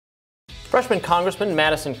Freshman Congressman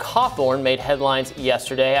Madison Cawthorn made headlines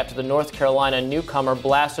yesterday after the North Carolina newcomer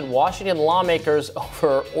blasted Washington lawmakers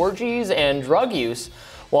over orgies and drug use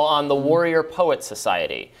while on the Warrior Poet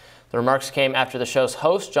Society. The remarks came after the show's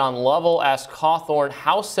host, John Lovell, asked Cawthorn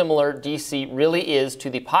how similar D.C. really is to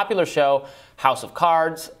the popular show House of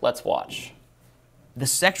Cards. Let's watch. The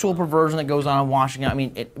sexual perversion that goes on in Washington, I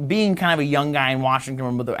mean, being kind of a young guy in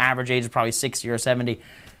Washington, with the average age is probably 60 or 70,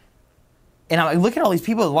 and I look at all these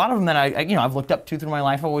people, a lot of them that I've looked up to through my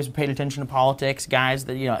life. I've always paid attention to politics, guys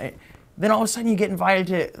that, then all of a sudden you get invited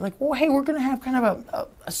to, like, oh, hey, we're going to have kind of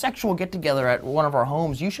a sexual get-together at one of our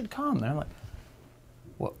homes. You should come. And I'm like,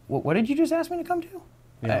 what did you just ask me to come to?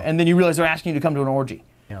 Yeah. And then you realize they're asking you to come to an orgy.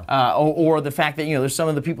 Yeah. Or the fact that, there's some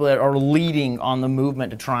of the people that are leading on the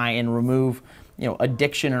movement to try and remove,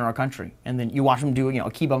 addiction in our country. And then you watch them do,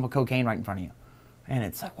 a key bump of cocaine right in front of you. And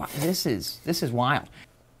it's like, wow, this is wild.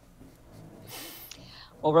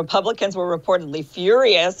 Well, Republicans were reportedly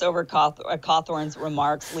furious over Cawthorn's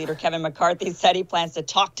remarks. Leader Kevin McCarthy said he plans to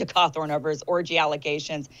talk to Cawthorn over his orgy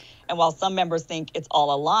allegations. And while some members think it's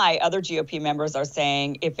all a lie, other GOP members are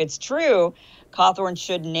saying if it's true, Cawthorn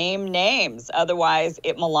should name names. Otherwise,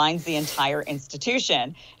 it maligns the entire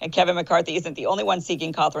institution. And Kevin McCarthy isn't the only one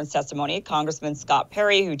seeking Cawthorn's testimony. Congressman Scott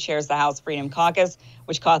Perry, who chairs the House Freedom Caucus,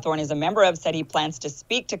 which Cawthorn is a member of, said he plans to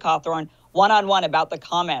speak to Cawthorn one-on-one about the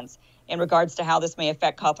comments. In regards to how this may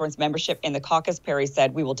affect Cawthorn's membership in the caucus, Perry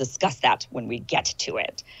said, we will discuss that when we get to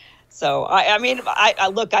it. So,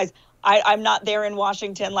 look, guys, I'm not there in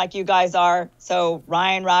Washington like you guys are. So,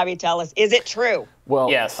 Ryan, Robby, tell us, is it true?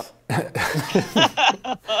 Well, yes.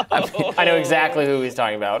 I know exactly who he's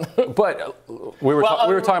talking about. But we were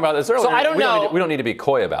talking about this earlier. So I don't know. We don't need to be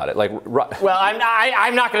coy about it. Well,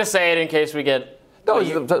 I'm not going to say it in case we get. No,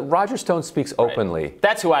 Roger Stone speaks openly. Right.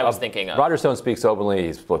 That's who I was thinking of. Roger Stone speaks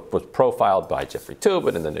openly. He was profiled by Jeffrey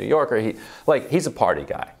Toobin in the New Yorker. He's a party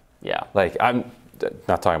guy. Yeah. I'm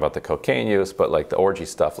not talking about the cocaine use, but the orgy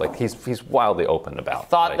stuff. He's wildly open about.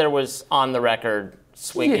 Thought there was on the record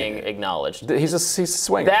swinging acknowledged. He's a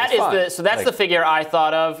swinger. That's the figure I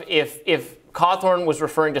thought of. If Cawthorn was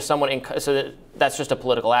referring to someone that's just a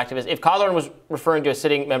political activist. If Cawthorn was referring to a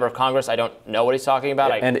sitting member of Congress, I don't know what he's talking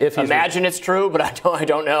about. And if imagine it's true, but I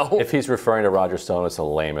don't know. If he's referring to Roger Stone, it's the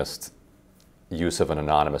lamest use of an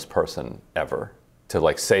anonymous person ever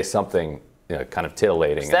to say something kind of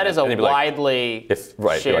titillating. So that is a widely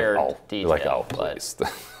shared detail. Please.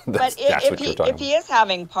 But if he is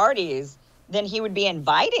having parties, then he would be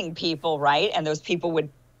inviting people, right? And those people would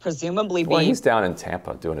presumably be. Well, he's down in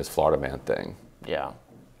Tampa doing his Florida Man thing. Yeah.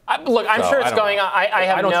 Look, I'm sure it's going on.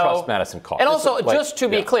 I don't trust Madison Cawthorn. And also, just to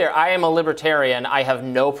be clear, I am a libertarian. I have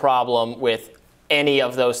no problem with any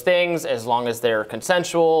of those things as long as they're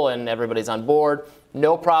consensual and everybody's on board.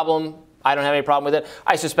 No problem. I don't have any problem with it.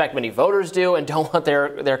 I suspect many voters do and don't want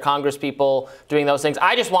their Congress people doing those things.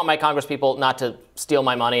 I just want my Congress people not to steal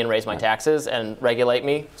my money and raise my taxes and regulate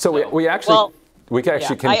me. So we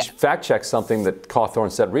actually can fact check something that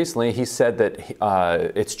Cawthorn said recently. He said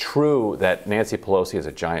that it's true that Nancy Pelosi is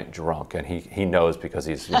a giant drunk, and he knows because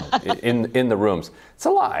he's in the rooms. It's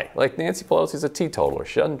a lie. Nancy Pelosi is a teetotaler.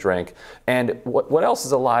 She doesn't drink. And what else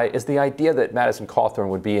is a lie is the idea that Madison Cawthorn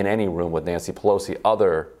would be in any room with Nancy Pelosi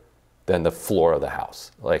other than the floor of the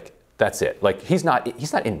House. That's it. He's not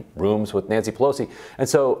in rooms with Nancy Pelosi. And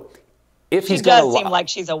so if she does seem like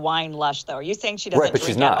she's a wine lush, though. Are you saying she doesn't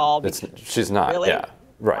drink at all? She's not. Really? Yeah.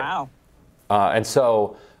 Right. Wow. And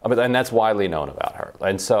so, and that's widely known about her.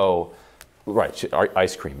 And so,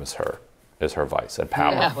 ice cream is her vice and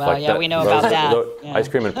power. Yeah, well, we know about that. Ice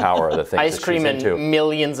cream and power are the things ice that cream she's into. And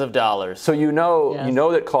millions of dollars. So you know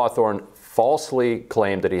that Cawthorn falsely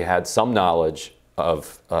claimed that he had some knowledge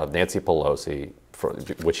of Nancy Pelosi,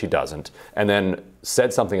 which he doesn't, and then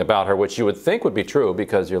said something about her, which you would think would be true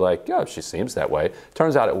because you're like, yeah, she seems that way.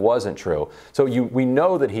 Turns out it wasn't true. So we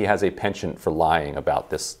know that he has a penchant for lying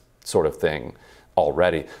about this sort of thing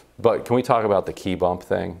already. But can we talk about the key bump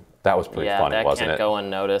thing? That was pretty funny, wasn't it? Yeah, that can't go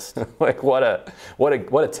unnoticed.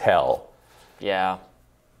 What a tell. Yeah.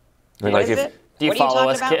 I mean, do you follow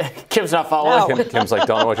us? Kim's not following. No. Kim's don't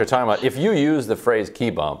know what you're talking about. If you use the phrase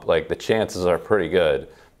key bump, the chances are pretty good.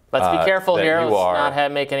 Let's be careful here. Let's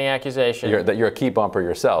not make any accusation. That you're a key bumper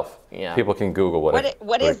yourself. Yeah. People can Google what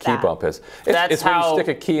a key bump is. It's when you stick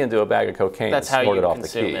a key into a bag of cocaine and snort it off the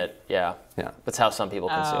key. That's how you consume it. Yeah. Yeah. That's how some people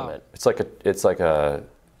consume it. It's like a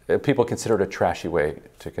people consider it a trashy way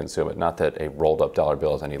to consume it. Not that a rolled up dollar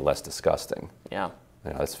bill is any less disgusting. Yeah.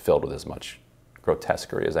 It's filled with as much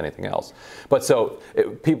grotesquerie as anything else. But so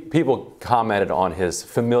people commented on his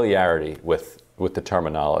familiarity with the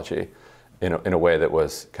terminology. in a way that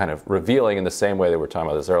was kind of revealing in the same way that we were talking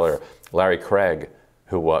about this earlier. Larry Craig,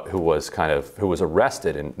 who was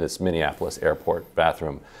arrested in this Minneapolis airport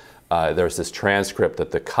bathroom. There's this transcript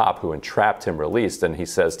that the cop who entrapped him released, and he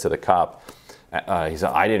says to the cop, he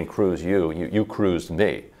said, "I didn't cruise you, you cruised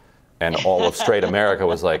me." And all of straight America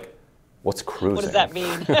was like, what's cruising? What does that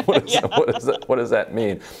mean? What does that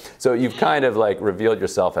mean? So you've kind of like revealed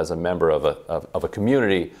yourself as a member of a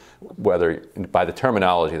community, whether by the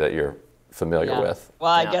terminology that you're familiar with.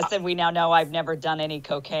 Well, I guess that we now know I've never done any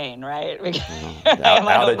cocaine, right?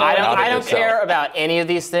 I don't care about any of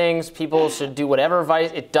these things. People should do whatever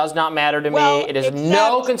vice. It does not matter to me. It is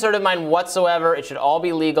no concern of mine whatsoever. It should all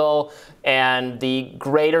be legal. And the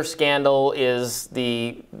greater scandal is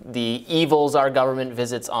the evils our government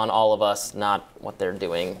visits on all of us, not what they're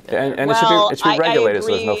doing. And it should be regulated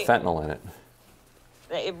so there's no fentanyl in it.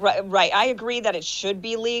 Right. I agree that it should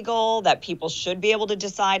be legal, that people should be able to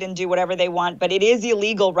decide and do whatever they want, but it is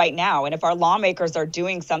illegal right now. And if our lawmakers are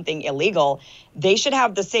doing something illegal, they should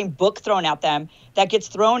have the same book thrown at them that gets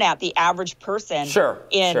thrown at the average person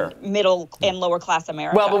in middle and lower class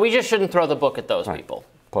America. Well, but we just shouldn't throw the book at those people.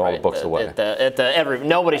 Put all the books away.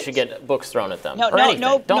 Nobody should get books thrown at them.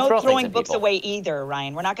 No throwing books away either,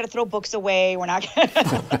 Ryan. We're not going to throw books away. We're not going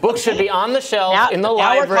to. Books should be on the shelf in the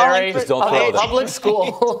library of a public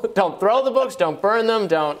school. Don't throw the books. Don't burn them.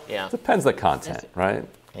 Depends the content, right?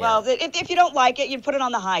 Well, if you don't like it, you put it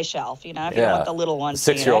on the high shelf. You know, if you don't want the little ones.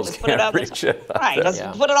 6-year-olds can't reach it. Right. Just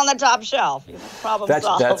put it on the top shelf. Problem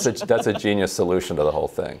solved. That's a genius solution to the whole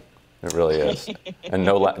thing. It really is. And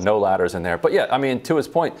no ladders in there. But yeah, I mean, to his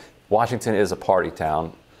point, Washington is a party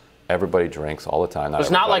town. Everybody drinks all the time. It's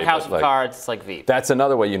not like House of Cards. It's like Veep. That's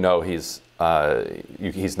another way you know he's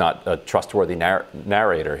not a trustworthy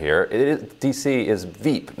narrator here. DC is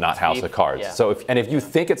Veep, not House of Cards. Yeah. So if you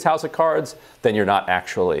think it's House of Cards, then you're not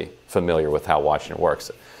actually familiar with how Washington works.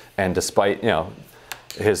 And despite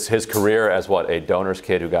his career as a donor's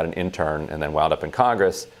kid who got an intern and then wound up in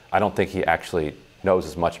Congress, I don't think he actually knows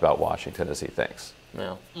as much about Washington as he thinks.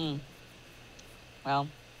 No. Well,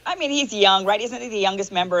 I mean, he's young, right? Isn't he the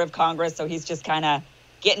youngest member of Congress? So he's just kind of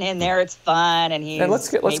getting in there. It's fun, and he's. And let's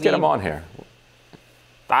get him on here.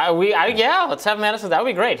 Let's have Madison. That would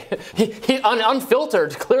be great. He's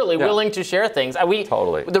unfiltered, clearly willing to share things.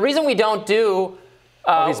 Totally. The reason we don't do.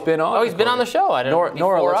 He's been on. Oh, he's been on the show. I don't.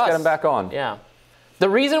 Nora, let's get him back on. Yeah. The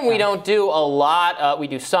reason we don't do a lot, we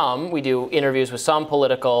do interviews with some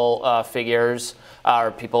political figures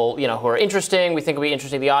or people who are interesting. We think will be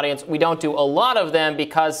interesting to the audience. We don't do a lot of them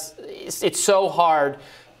because it's so hard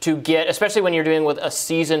to get, especially when you're dealing with a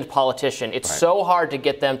seasoned politician. It's so hard to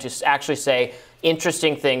get them to actually say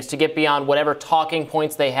interesting things, to get beyond whatever talking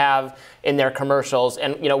points they have in their commercials.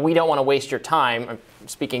 And we don't want to waste your time. I'm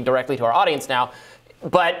speaking directly to our audience now,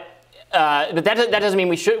 but that doesn't mean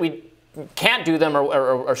we can't do them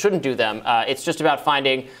or shouldn't do them. It's just about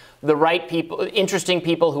finding the right people, interesting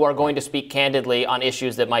people who are going to speak candidly on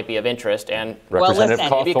issues that might be of interest. And Representative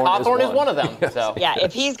Cawthorn is one of them. So. Yeah,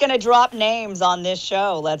 if he's going to drop names on this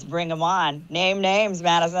show, let's bring him on. Name names,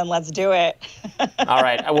 Madison. Let's do it. All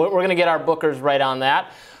right. We're going to get our bookers right on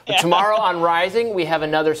that. Tomorrow on Rising, we have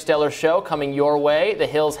another stellar show coming your way. The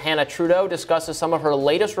Hill's Hannah Trudeau discusses some of her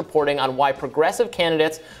latest reporting on why progressive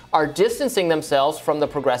candidates are distancing themselves from the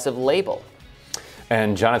progressive label.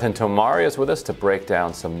 And Jonathan Tomari is with us to break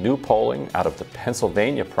down some new polling out of the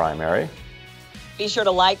Pennsylvania primary. Be sure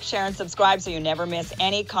to like, share, and subscribe so you never miss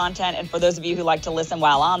any content. And for those of you who like to listen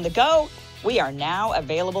while on the go, we are now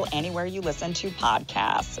available anywhere you listen to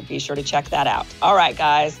podcasts. So be sure to check that out. All right,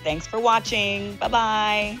 guys. Thanks for watching.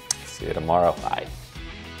 Bye-bye. See you tomorrow. Bye.